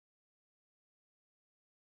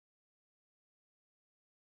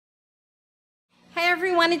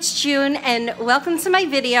everyone, it's June and welcome to my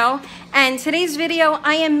video. And today's video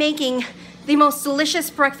I am making the most delicious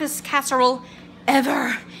breakfast casserole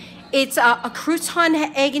ever. It's a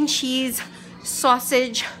crouton, egg and cheese,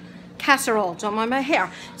 sausage casserole. Don't mind my hair.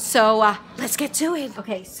 So let's get to it.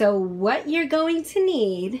 Okay, so what you're going to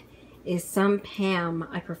need is some Pam.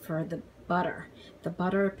 I prefer the butter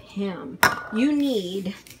Pam.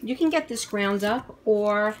 You can get this ground up,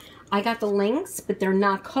 or I got the links, but they're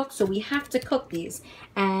not cooked, so we have to cook these.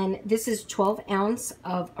 And this is 12 ounce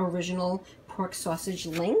of original pork sausage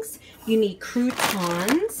links. You need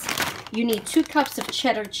croutons. You need 2 cups of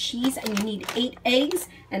cheddar cheese, and you need 8 eggs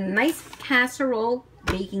and a nice casserole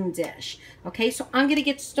baking dish. Okay, so I'm gonna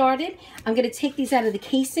get started. I'm gonna take these out of the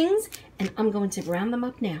casings and I'm going to brown them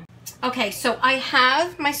up now. Okay, so I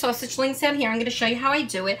have my sausage links out here. I'm gonna show you how I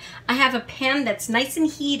do it. I have a pan that's nice and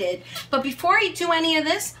heated, but before I do any of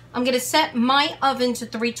this, I'm gonna set my oven to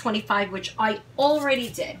 325, which I already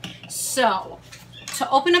did. So, to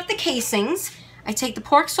open up the casings, I take the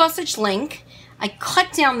pork sausage link, I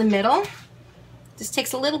cut down the middle. This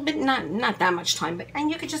takes a little bit, not that much time, but and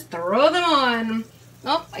you could just throw them on.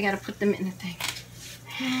 Oh, I gotta put them in the thing.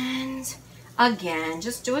 And again,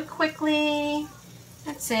 just do it quickly.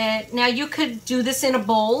 That's it. Now you could do this in a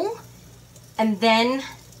bowl and then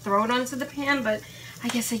throw it onto the pan, but I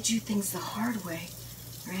guess I do things the hard way,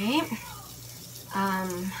 right?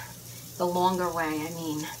 The longer way, I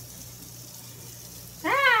mean.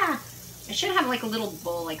 I should have like a little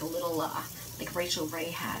bowl, like a little, like Rachel Ray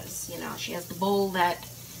has, you know, she has the bowl that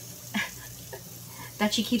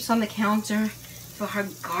that she keeps on the counter for her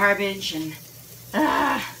garbage and,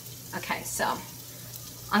 okay, so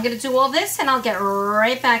I'm going to do all this and I'll get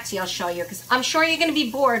right back to you. I'll show you because I'm sure you're going to be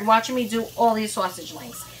bored watching me do all these sausage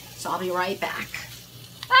links. So I'll be right back.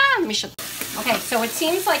 Let me show. Okay, so it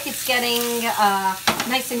seems like it's getting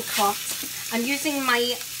nice and cooked. I'm using my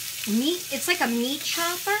meat. It's like a meat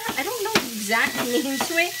chopper. I don't know the exact name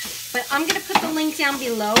to it, but I'm going to put the link down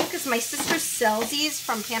below because my sister sells these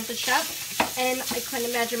from Pampered Chef and I couldn't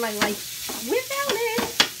imagine my life without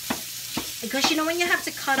it. Because you know when you have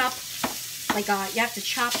to cut up, like you have to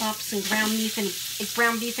chop up some ground beef and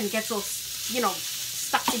it gets all, you know,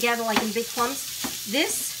 stuck together like in big clumps.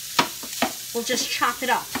 This will just chop it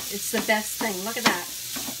up. It's the best thing. Look at that.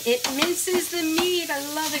 It minces the meat. I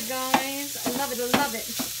love it, guys. I love it. I love it.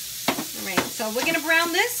 All right, so we're going to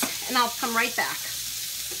brown this and I'll come right back.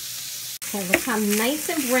 Okay, look how nice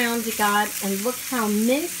and browned it got, and look how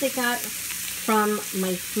minced it got from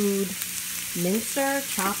my food mincer,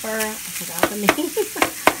 chopper. I forgot the name.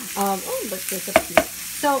 Oh, look, there's a piece.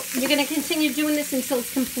 So you're going to continue doing this until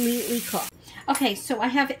it's completely cooked. Okay, so I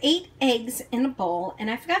have 8 eggs in a bowl,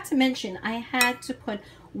 and I forgot to mention I had to put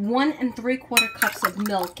 1 3/4 cups of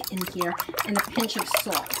milk in here and a pinch of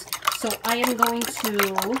salt. So I am going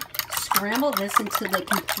to scramble this until it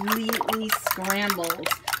completely scrambles.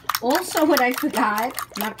 Also, what I forgot,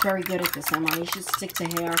 I'm not very good at this, I should stick to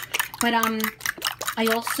hair, but I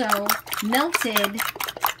also melted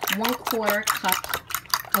 1/4 cup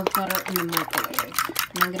of butter in the microwave.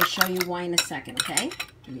 And I'm going to show you why in a second, okay?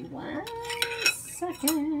 Give me 1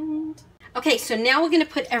 second. Okay, so now we're going to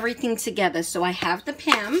put everything together. So I have the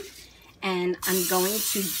Pam, and I'm going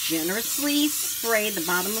to generously spray the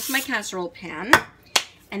bottom of my casserole pan.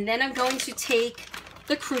 And then I'm going to take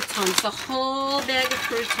the croutons, the whole bag of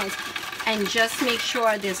croutons, and just make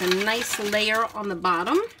sure there's a nice layer on the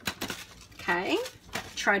bottom. Okay?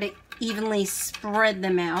 Try to evenly spread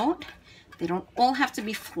them out. They don't all have to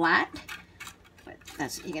be flat, but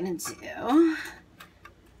that's what you're gonna do.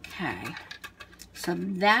 Okay, so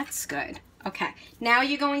that's good. Okay, now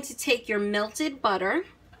you're going to take your melted butter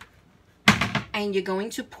and you're going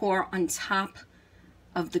to pour on top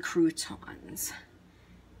of the croutons.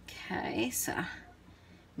 Okay, so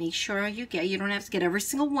make sure you don't have to get every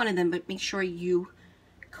single one of them, but make sure you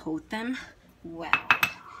coat them well.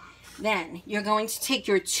 Then you're going to take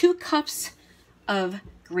your 2 cups of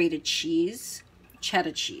grated cheese,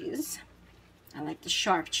 cheddar cheese. I like the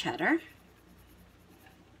sharp cheddar.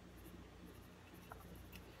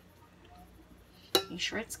 Make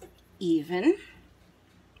sure it's even.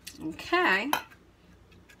 Okay.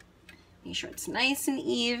 Make sure it's nice and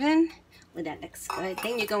even. Well, that looks good.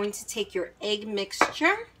 Then you're going to take your egg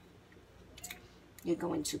mixture. You're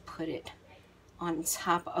going to put it on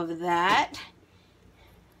top of that.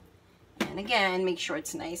 And again, make sure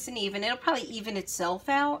it's nice and even. It'll probably even itself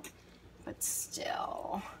out, but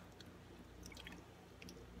still.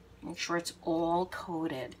 Make sure it's all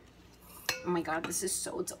coated. Oh my God, this is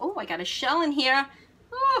so, oh, I got a shell in here.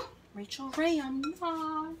 Oh, Rachel Ray on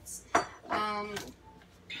knots.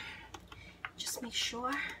 Just make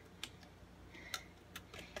sure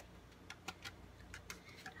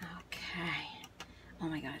Oh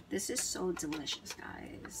my God, this is so delicious,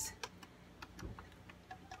 guys.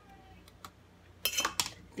 I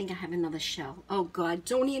think I have another shell. Oh God,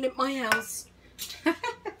 don't eat at my house.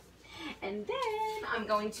 And then I'm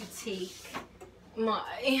going to take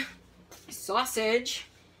my sausage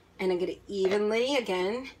and I'm going to evenly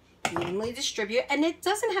distribute. And it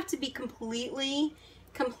doesn't have to be completely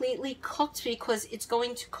cooked because it's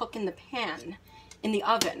going to cook in the pan, in the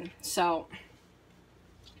oven. So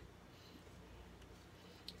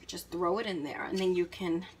just throw it in there and then you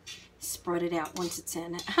can spread it out once it's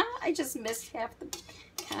in. I just missed half the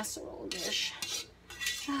casserole dish.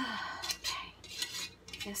 Okay,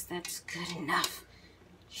 I guess that's good enough.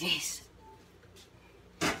 Jeez,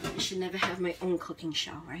 I should never have my own cooking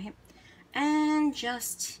show, right? And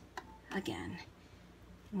just, again,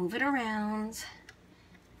 move it around.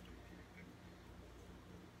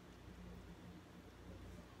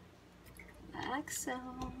 Like so.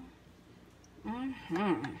 Okay,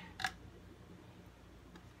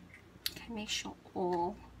 make sure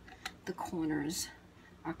all the corners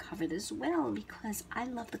are covered as well because I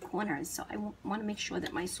love the corners, so I want to make sure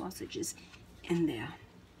that my sausage is in there.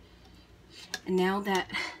 And now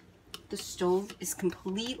that the stove is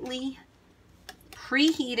completely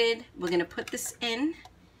preheated, we're going to put this in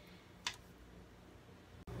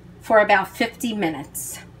for about 50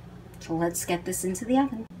 minutes. So let's get this into the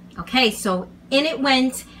oven. Okay, so in it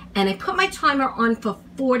went, and I put my timer on for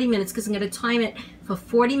 40 minutes because I'm going to time it for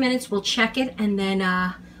 40 minutes. We'll check it and then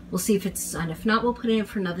we'll see if it's done. If not, we'll put it in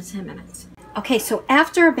for another 10 minutes. Okay, so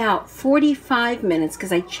after about 45 minutes,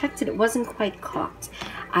 because I checked it, it wasn't quite cooked.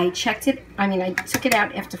 I checked it, I took it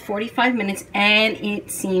out after 45 minutes and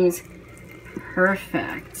it seems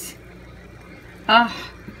perfect. Oh,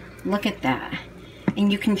 look at that.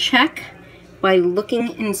 And you can check by looking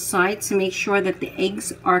inside to make sure that the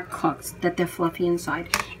eggs are cooked, that they're fluffy inside.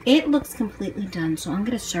 It looks completely done, so I'm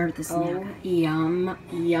gonna serve this now. Yum,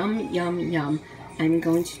 yum, yum, yum. I'm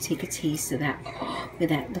going to take a taste of that. Oh, look at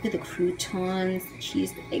that. Look at the croutons, the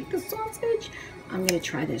cheese, the egg, the sausage. I'm gonna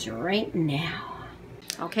try this right now.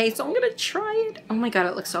 Okay, so I'm gonna try it. Oh my God,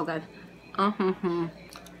 it looks so good. Oh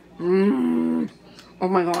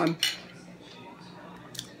my God.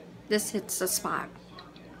 This hits the spot.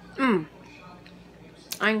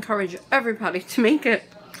 I encourage everybody to make it.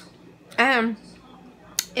 And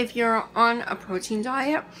if you're on a protein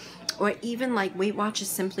diet or even like Weight Watchers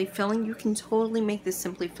Simply Filling, you can totally make this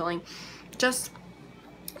simply filling. Just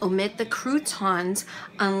omit the croutons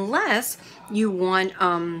unless you want,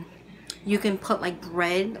 you can put like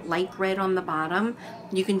bread, light bread on the bottom.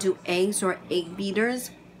 You can do eggs or egg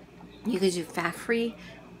beaters. You can do fat-free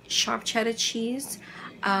sharp cheddar cheese.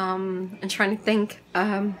 I'm trying to think.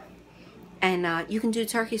 And you can do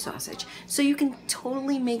turkey sausage. So you can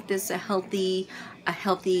totally make this a healthy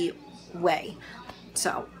way.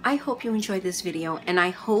 So I hope you enjoyed this video and I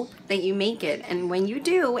hope that you make it. And when you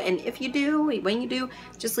do, and if you do, when you do,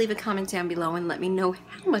 just leave a comment down below and let me know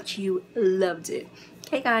how much you loved it.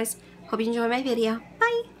 Okay guys, hope you enjoyed my video.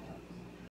 Bye.